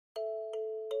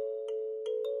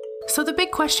So the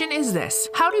big question is this: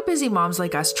 how do busy moms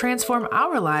like us transform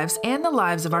our lives and the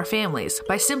lives of our families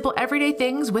by simple everyday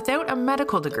things without a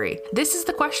medical degree? This is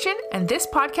the question, and this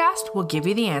podcast will give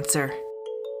you the answer.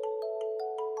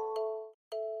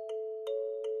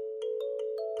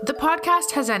 The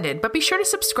podcast has ended, but be sure to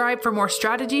subscribe for more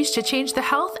strategies to change the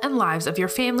health and lives of your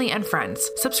family and friends.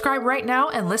 Subscribe right now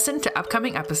and listen to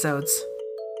upcoming episodes.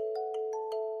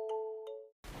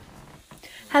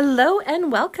 Hello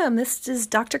and welcome. This is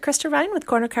Dr. Krista Ryan with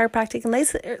Corner Chiropractic and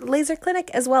Laser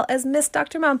Clinic, as well as Miss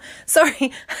Dr. Mom.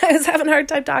 Sorry, I was having a hard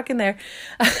time talking there.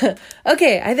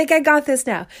 Okay, I think I got this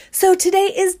now. So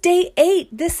today is day 8.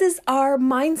 This is our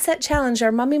mindset challenge,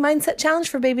 our Mommy Mindset Challenge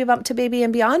for Baby Bump to Baby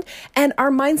and beyond, and our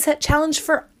mindset challenge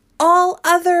for all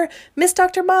other Miss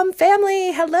Dr. Mom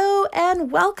family. Hello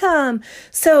and welcome.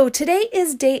 So today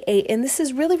is day 8, and this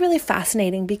is really, really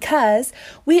fascinating because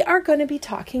we are going to be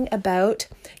talking about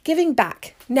giving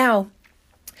back. Now,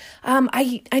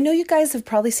 I know you guys have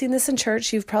probably seen this in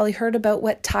church. You've probably heard about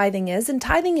what tithing is, and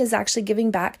tithing is actually giving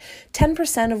back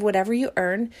 10% of whatever you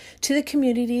earn to the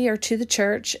community or to the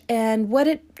church. And what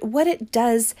it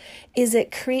does is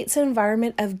it creates an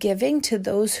environment of giving to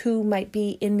those who might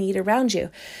be in need around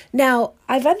you. Now,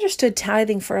 I've understood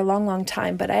tithing for a long, long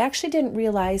time, but I actually didn't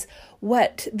realize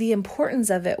what the importance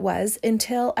of it was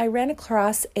until I ran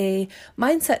across a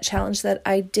mindset challenge that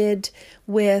I did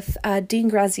with Dean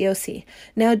Graziosi.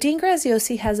 Now, Dean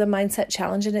Graziosi has a mindset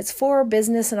challenge, and it's for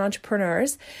business and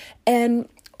entrepreneurs. And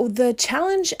the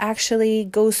challenge actually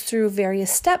goes through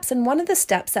various steps. And one of the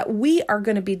steps that we are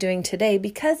going to be doing today,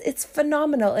 because it's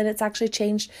phenomenal and it's actually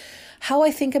changed how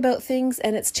I think about things,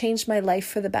 and it's changed my life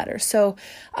for the better. So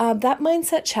that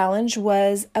mindset challenge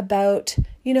was about,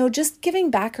 just giving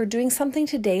back or doing something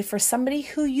today for somebody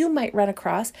who you might run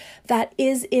across that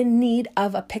is in need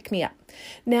of a pick-me-up.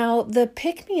 Now, the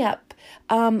pick-me-up,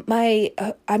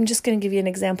 I'm just going to give you an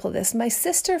example of this. My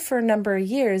sister, for a number of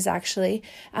years, actually,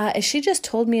 she just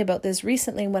told me about this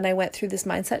recently when I went through this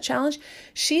mindset challenge.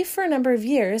 She, for a number of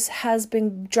years, has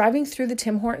been driving through the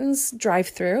Tim Hortons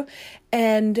drive-through,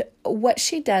 and what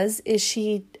she does is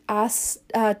she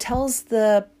tells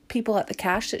the people at the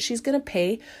cash that she's going to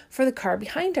pay for the car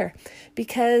behind her,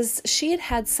 because she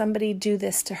had somebody do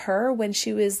this to her when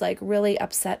she was like really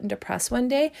upset and depressed one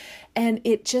day, and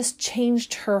it just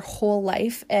changed her whole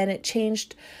life, and it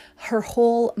changed her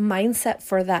whole mindset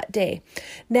for that day.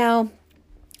 Now,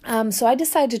 so I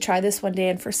decided to try this one day,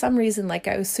 and for some reason,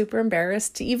 I was super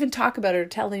embarrassed to even talk about it or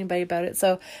tell anybody about it.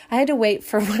 So I had to wait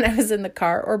for when I was in the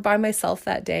car or by myself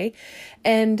that day.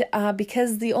 And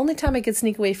because the only time I could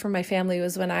sneak away from my family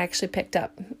was when I actually picked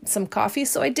up some coffee.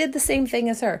 So I did the same thing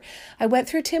as her. I went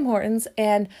through Tim Hortons,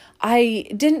 and I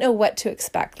didn't know what to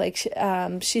expect.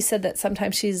 She said that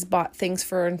sometimes she's bought things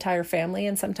for her entire family,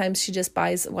 and sometimes she just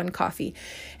buys one coffee.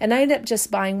 And I ended up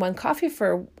just buying one coffee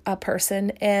for a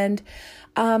person. And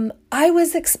I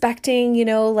was expecting,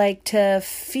 to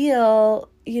feel,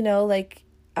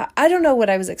 I don't know what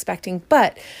I was expecting,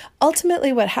 but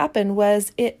ultimately what happened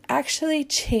was it actually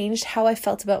changed how I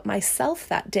felt about myself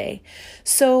that day.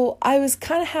 So I was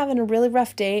kind of having a really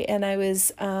rough day, and I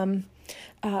was,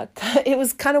 it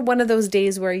was kind of one of those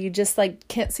days where you just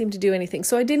can't seem to do anything.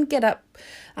 So I didn't get up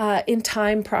in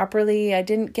time properly. I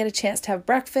didn't get a chance to have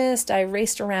breakfast. I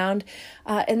raced around,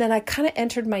 and then I kind of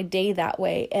entered my day that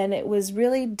way, and it was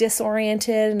really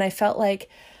disoriented, and I felt like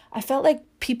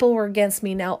people were against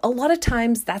me. Now, a lot of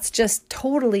times that's just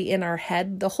totally in our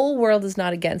head. The whole world is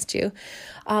not against you.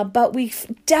 But we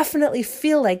definitely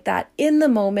feel like that in the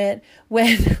moment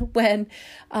when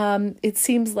it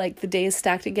seems like the day is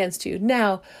stacked against you.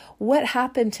 Now, what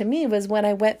happened to me was when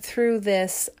I went through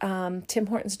this Tim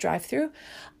Hortons drive-through,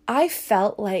 I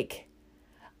felt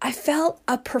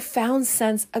a profound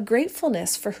sense of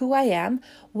gratefulness for who I am,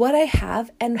 what I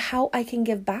have, and how I can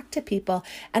give back to people.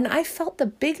 And I felt the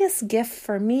biggest gift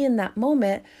for me in that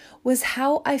moment was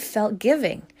how I felt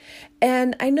giving.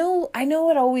 And I know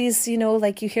it always, you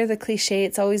hear the cliche,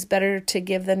 it's always better to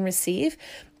give than receive.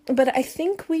 But I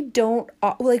think we don't,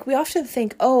 we often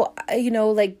think,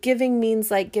 giving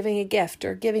means giving a gift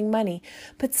or giving money.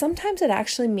 But sometimes it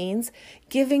actually means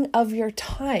giving of your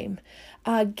time.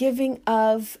 Giving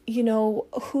of,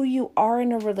 who you are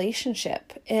in a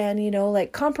relationship,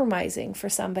 and, compromising for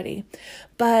somebody.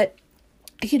 But,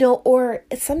 or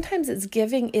sometimes it's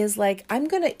giving is I'm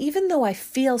going to, even though I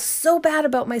feel so bad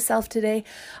about myself today,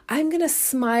 I'm going to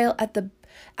smile at the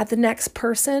at the next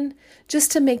person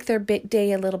just to make their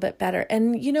day a little bit better.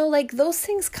 And, like those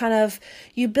things kind of,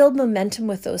 you build momentum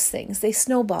with those things. They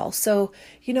snowball. So,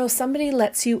 somebody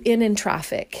lets you in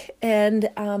traffic and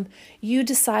you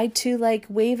decide to like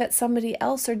wave at somebody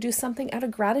else or do something out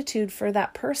of gratitude for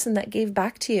that person that gave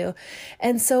back to you.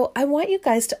 And so I want you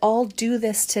guys to all do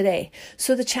this today.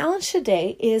 So the challenge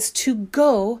today is to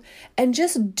go and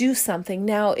just do something.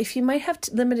 Now, if you might have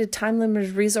limited time,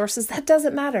 limited resources, that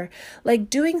doesn't matter. Like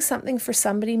doing something for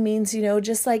somebody means,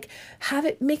 just like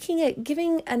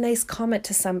giving a nice comment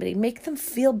to somebody, make them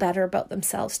feel better about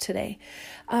themselves today.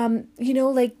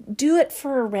 Like do it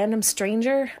for a random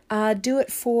stranger, do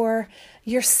it for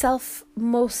yourself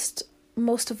most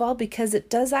of all, because it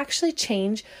does actually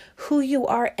change who you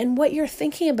are and what you're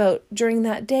thinking about during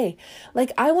that day.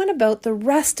 Like I went about the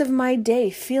rest of my day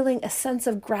feeling a sense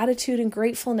of gratitude and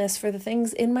gratefulness for the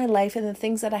things in my life and the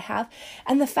things that I have.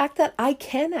 And the fact that I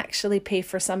can actually pay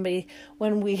for somebody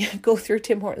when we go through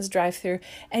Tim Hortons drive-thru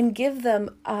and give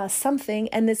them something.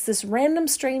 And it's this random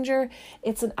stranger.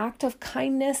 It's an act of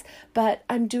kindness, but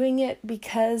I'm doing it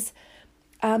because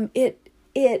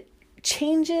it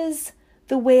changes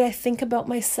the way I think about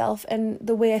myself and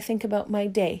the way I think about my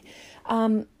day.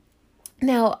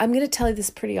 Now, I'm going to tell you this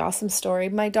pretty awesome story.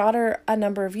 My daughter, a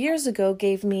number of years ago,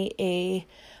 gave me a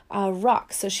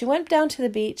rock. So she went down to the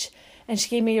beach and she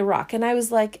gave me a rock. And I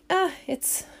was like,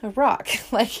 it's a rock.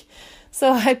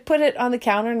 So I put it on the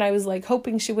counter and I was like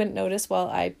hoping she wouldn't notice while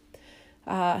I,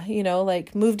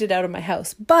 moved it out of my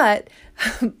house. But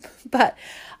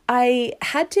I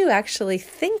had to actually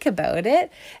think about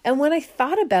it. And when I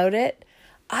thought about it,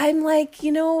 I'm like,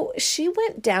 she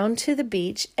went down to the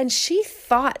beach and she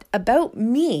thought about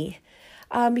me.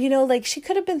 She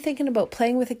could have been thinking about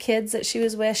playing with the kids that she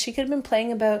was with. She could have been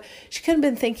thinking about,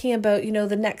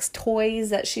 the next toys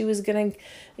that she was going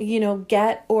to,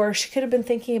 get, or she could have been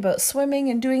thinking about swimming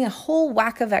and doing a whole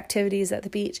whack of activities at the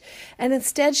beach. And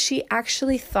instead she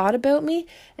actually thought about me,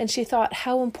 and she thought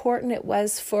how important it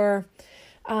was for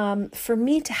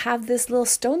me to have this little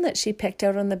stone that she picked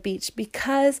out on the beach,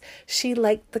 because she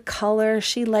liked the color,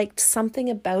 she liked something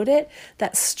about it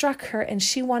that struck her, and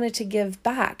she wanted to give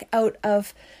back out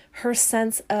of her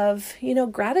sense of,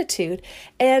 gratitude.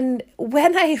 And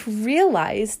when I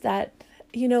realized that,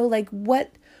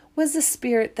 what was the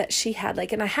spirit that she had,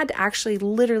 and I had to actually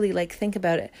literally think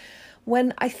about it.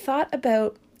 When I thought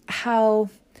about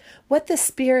what the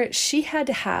spirit she had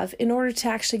to have in order to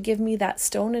actually give me that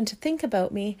stone and to think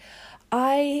about me,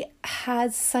 I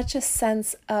had such a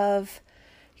sense of,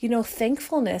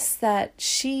 thankfulness that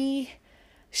she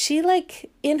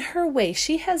in her way,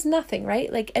 she has nothing,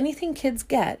 right? Like anything kids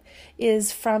get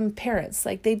is from parents.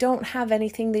 Like they don't have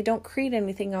anything, they don't create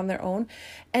anything on their own.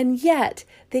 And yet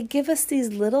they give us these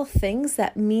little things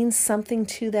that mean something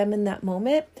to them in that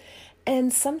moment.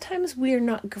 And sometimes we're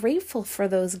not grateful for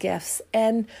those gifts.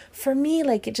 And for me,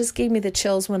 it just gave me the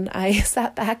chills when I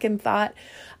sat back and thought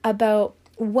about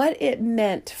what it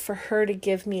meant for her to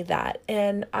give me that.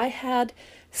 And I had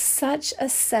such a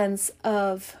sense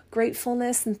of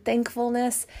gratefulness and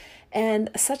thankfulness and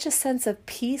such a sense of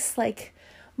peace.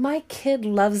 My kid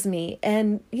loves me.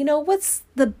 And what's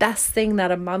the best thing that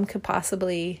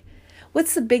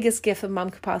what's the biggest gift a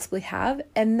mom could possibly have?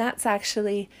 And that's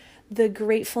actually the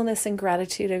gratefulness and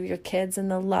gratitude of your kids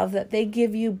and the love that they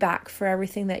give you back for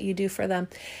everything that you do for them.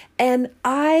 And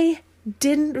I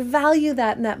didn't value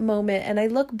that in that moment. And I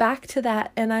look back to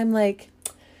that and I'm like,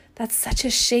 that's such a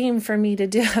shame for me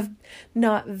to have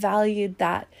not valued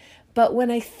that. But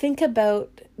when I think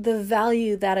about the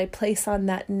value that I place on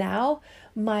that now,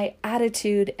 my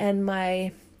attitude and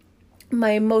my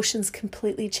emotions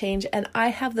completely change. And I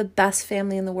have the best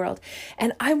family in the world.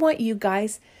 And I want you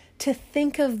guys to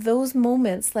think of those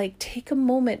moments, take a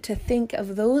moment to think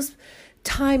of those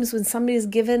times when somebody has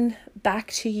given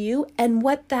back to you and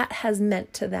what that has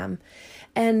meant to them.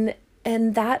 And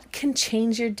that can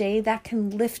change your day, that can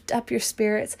lift up your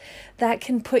spirits, that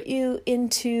can put you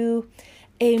into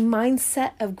a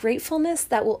mindset of gratefulness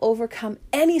that will overcome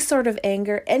any sort of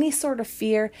anger, any sort of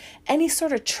fear, any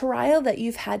sort of trial that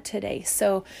you've had today.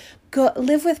 So go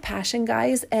live with passion,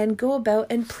 guys, and go about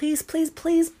and please, please,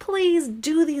 please, please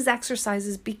do these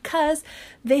exercises, because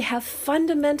they have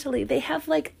ultimately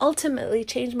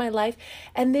changed my life,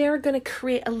 and they are going to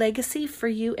create a legacy for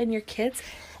you and your kids.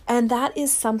 And that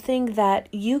is something that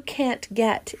you can't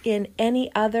get in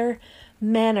any other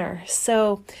manner.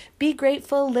 So be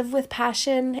grateful, live with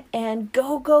passion, and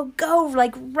go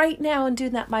right now and do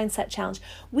that mindset challenge.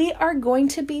 We are going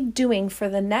to be doing for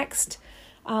the next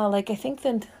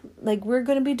we're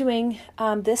going to be doing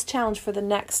this challenge for the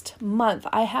next month.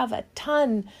 I have a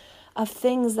ton of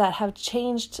things that have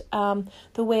changed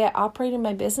the way I operate in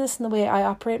my business and the way I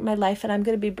operate in my life. And I'm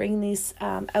going to be bringing these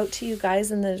out to you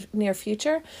guys in the near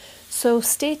future. So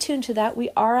stay tuned to that. We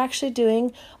are actually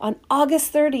doing on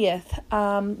August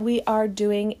 30th, we are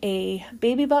doing a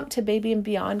Baby Bump to Baby and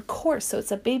Beyond course. So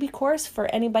it's a baby course for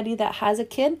anybody that has a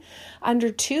kid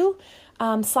under 2.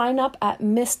 Sign up at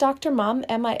Miss Dr. Mom,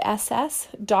 MISS,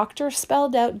 doctor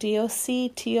spelled out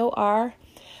DOCTOR,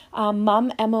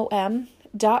 mom,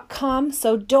 MOM.com.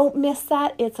 So don't miss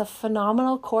that. It's a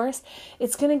phenomenal course.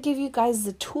 It's going to give you guys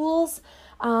the tools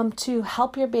to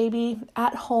help your baby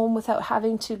at home without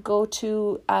having to go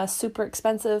to super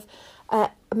expensive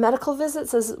medical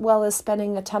visits, as well as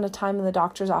spending a ton of time in the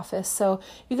doctor's office. So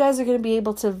you guys are going to be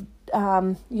able to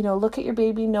look at your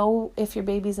baby, know if your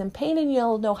baby's in pain, and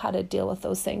you'll know how to deal with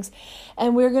those things.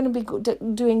 And we're going to be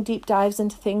doing deep dives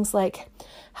into things like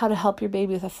how to help your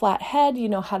baby with a flat head,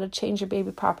 how to change your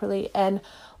baby properly. And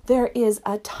there is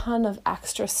a ton of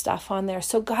extra stuff on there.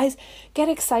 So guys, get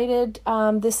excited.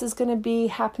 This is going to be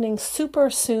happening super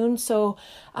soon. So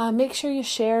make sure you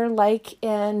share, like,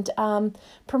 and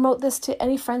promote this to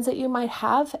any friends that you might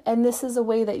have. And this is a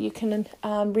way that you can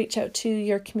reach out to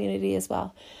your community as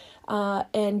well.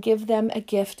 And give them a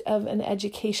gift of an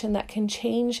education that can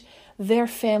change their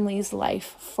family's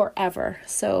life forever.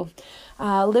 So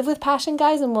live with passion,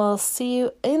 guys, and we'll see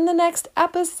you in the next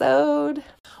episode.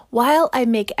 While I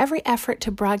make every effort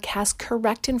to broadcast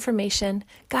correct information,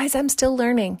 guys, I'm still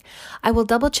learning. I will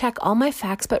double check all my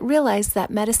facts, but realize that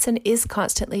medicine is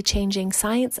constantly changing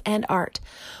science and art.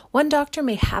 One doctor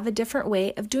may have a different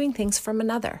way of doing things from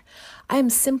another. I am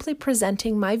simply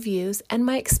presenting my views and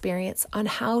my experience on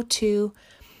how to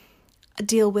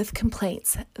deal with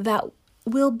complaints that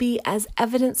will be as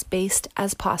evidence-based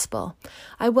as possible.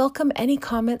 I welcome any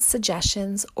comments,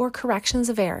 suggestions, or corrections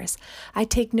of errors. I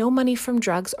take no money from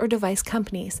drugs or device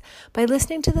companies. By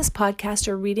listening to this podcast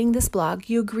or reading this blog,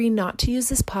 you agree not to use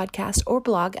this podcast or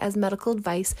blog as medical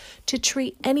advice to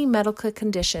treat any medical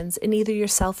conditions in either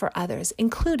yourself or others,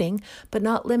 including, but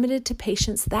not limited to,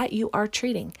 patients that you are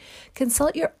treating.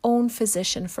 Consult your own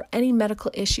physician for any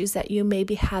medical issues that you may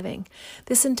be having.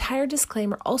 This entire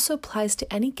disclaimer also applies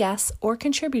to any guests or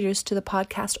contributors to the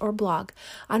podcast or blog.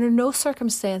 Under no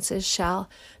circumstances shall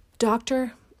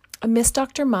Miss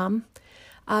Dr. Mom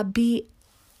be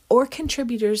or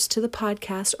contributors to the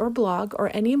podcast or blog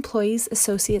or any employees,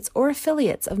 associates, or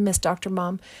affiliates of Miss Dr.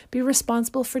 Mom be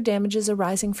responsible for damages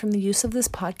arising from the use of this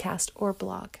podcast or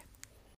blog.